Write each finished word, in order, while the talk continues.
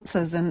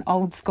answers in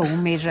old school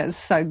measures,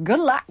 so good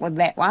luck with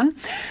that one.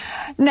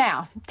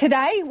 Now,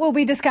 today we'll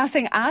be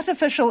discussing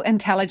artificial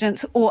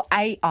intelligence, or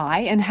AI,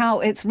 and how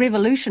it's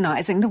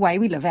revolutionising the way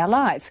we live our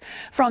lives.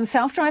 From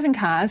self-driving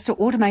cars to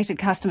automated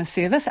customer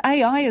service,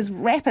 AI is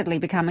rapidly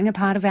becoming a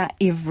part of our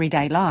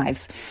everyday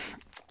lives.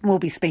 We'll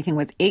be speaking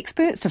with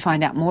experts to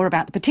find out more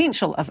about the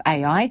potential of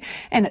AI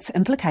and its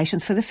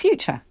implications for the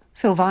future.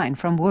 Phil Vine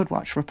from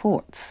WordWatch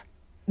reports.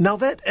 Now,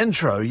 that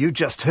intro you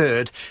just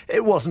heard,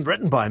 it wasn't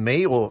written by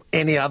me or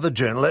any other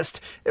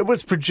journalist. It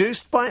was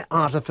produced by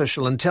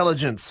artificial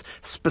intelligence,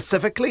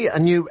 specifically a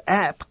new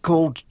app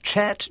called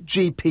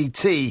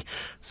ChatGPT,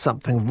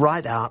 something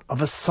right out of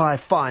a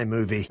sci-fi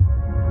movie.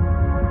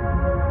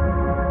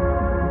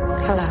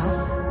 Hello.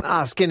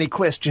 Ask any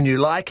question you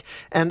like,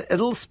 and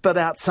it'll spit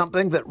out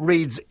something that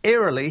reads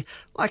eerily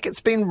like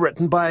it's been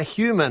written by a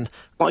human.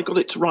 I got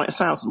it to write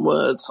 1,000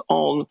 words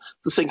on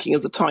the sinking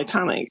of the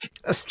Titanic.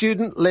 A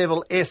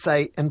student-level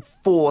essay in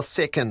 4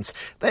 seconds.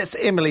 That's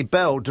Emily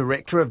Bell,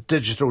 Director of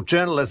Digital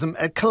Journalism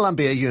at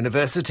Columbia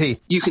University.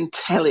 You can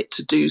tell it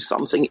to do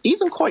something,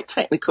 even quite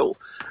technical,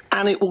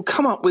 and it will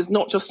come up with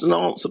not just an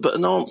answer, but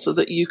an answer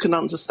that you can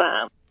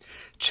understand.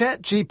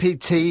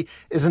 ChatGPT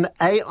is an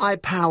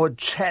AI-powered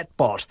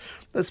chatbot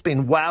that's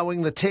been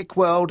wowing the tech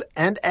world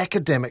and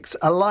academics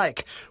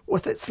alike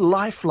with its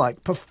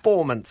lifelike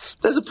performance.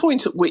 There's a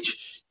point at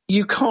which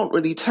you can't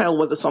really tell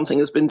whether something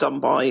has been done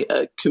by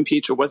a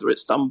computer or whether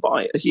it's done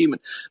by a human.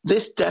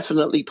 This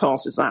definitely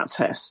passes that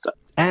test.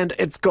 And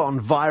it's gone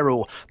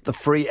viral. The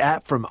free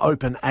app from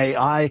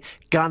OpenAI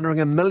garnering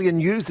 1 million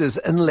users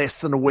in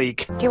less than a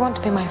week. Do you want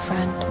to be my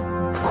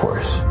friend? Of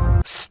course.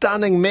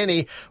 Stunning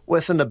many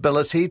with an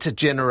ability to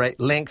generate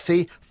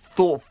lengthy,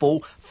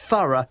 thoughtful,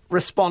 thorough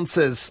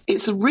responses.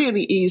 It's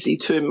really easy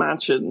to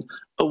imagine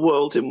a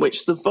world in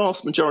which the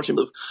vast majority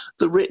of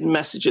the written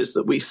messages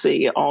that we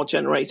see are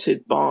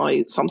generated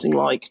by something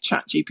like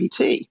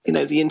ChatGPT. You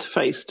know, the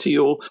interface to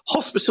your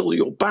hospital,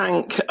 your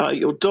bank,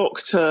 your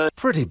doctor.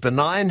 Pretty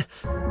benign.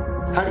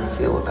 How do you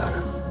feel about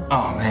her?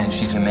 Oh man,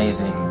 she's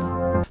amazing.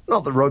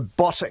 Not the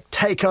robotic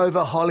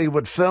takeover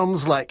Hollywood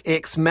films like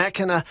Ex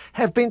Machina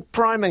have been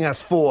priming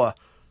us for.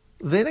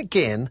 Then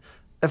again,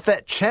 if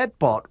that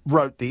chatbot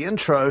wrote the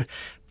intro,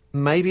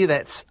 maybe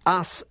that's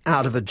us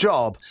out of a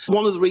job.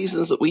 One of the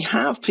reasons that we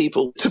have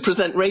people to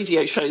present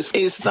radio shows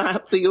is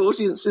that the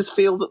audiences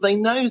feel that they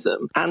know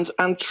them and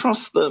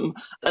trust them.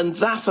 And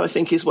that, I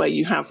think, is where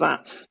you have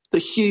that. The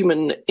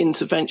human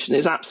intervention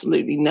is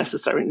absolutely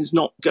necessary and is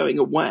not going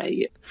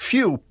away.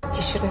 Phew.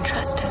 You shouldn't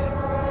trust him.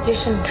 You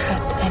shouldn't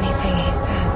trust anything he says.